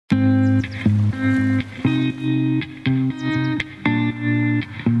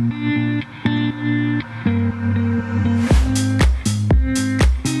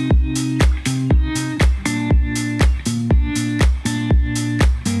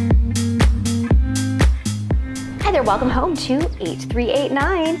Hi there, welcome home to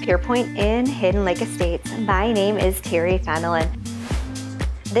 8389 Pier Point in Hidden Lake Estates. My name is Terry Fenelon.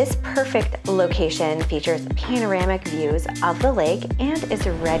 This perfect location features panoramic views of the lake and is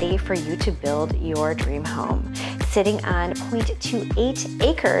ready for you to build your dream home. Sitting on 0.28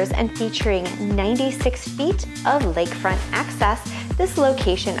 acres and featuring 96 feet of lakefront access, this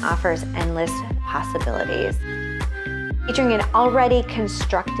location offers endless possibilities. Featuring an already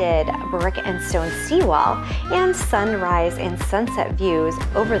constructed brick and stone seawall and sunrise and sunset views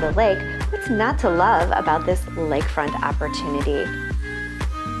over the lake, what's not to love about this lakefront opportunity?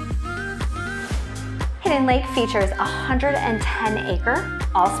 Hidden Lake features a 110-acre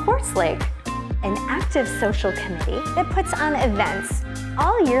all-sports lake, an active social committee that puts on events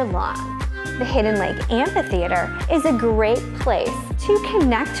all year long. The Hidden Lake Amphitheater is a great place to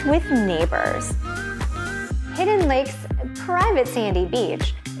connect with neighbors. Hidden Lake's private sandy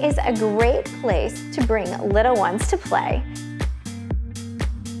beach is a great place to bring little ones to play.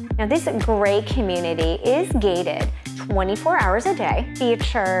 Now, this great community is gated 24 hours a day,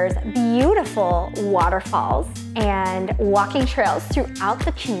 features beautiful waterfalls and walking trails throughout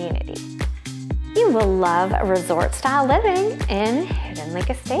the community. You will love resort-style living in Hidden Lake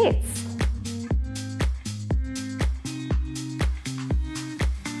Estates.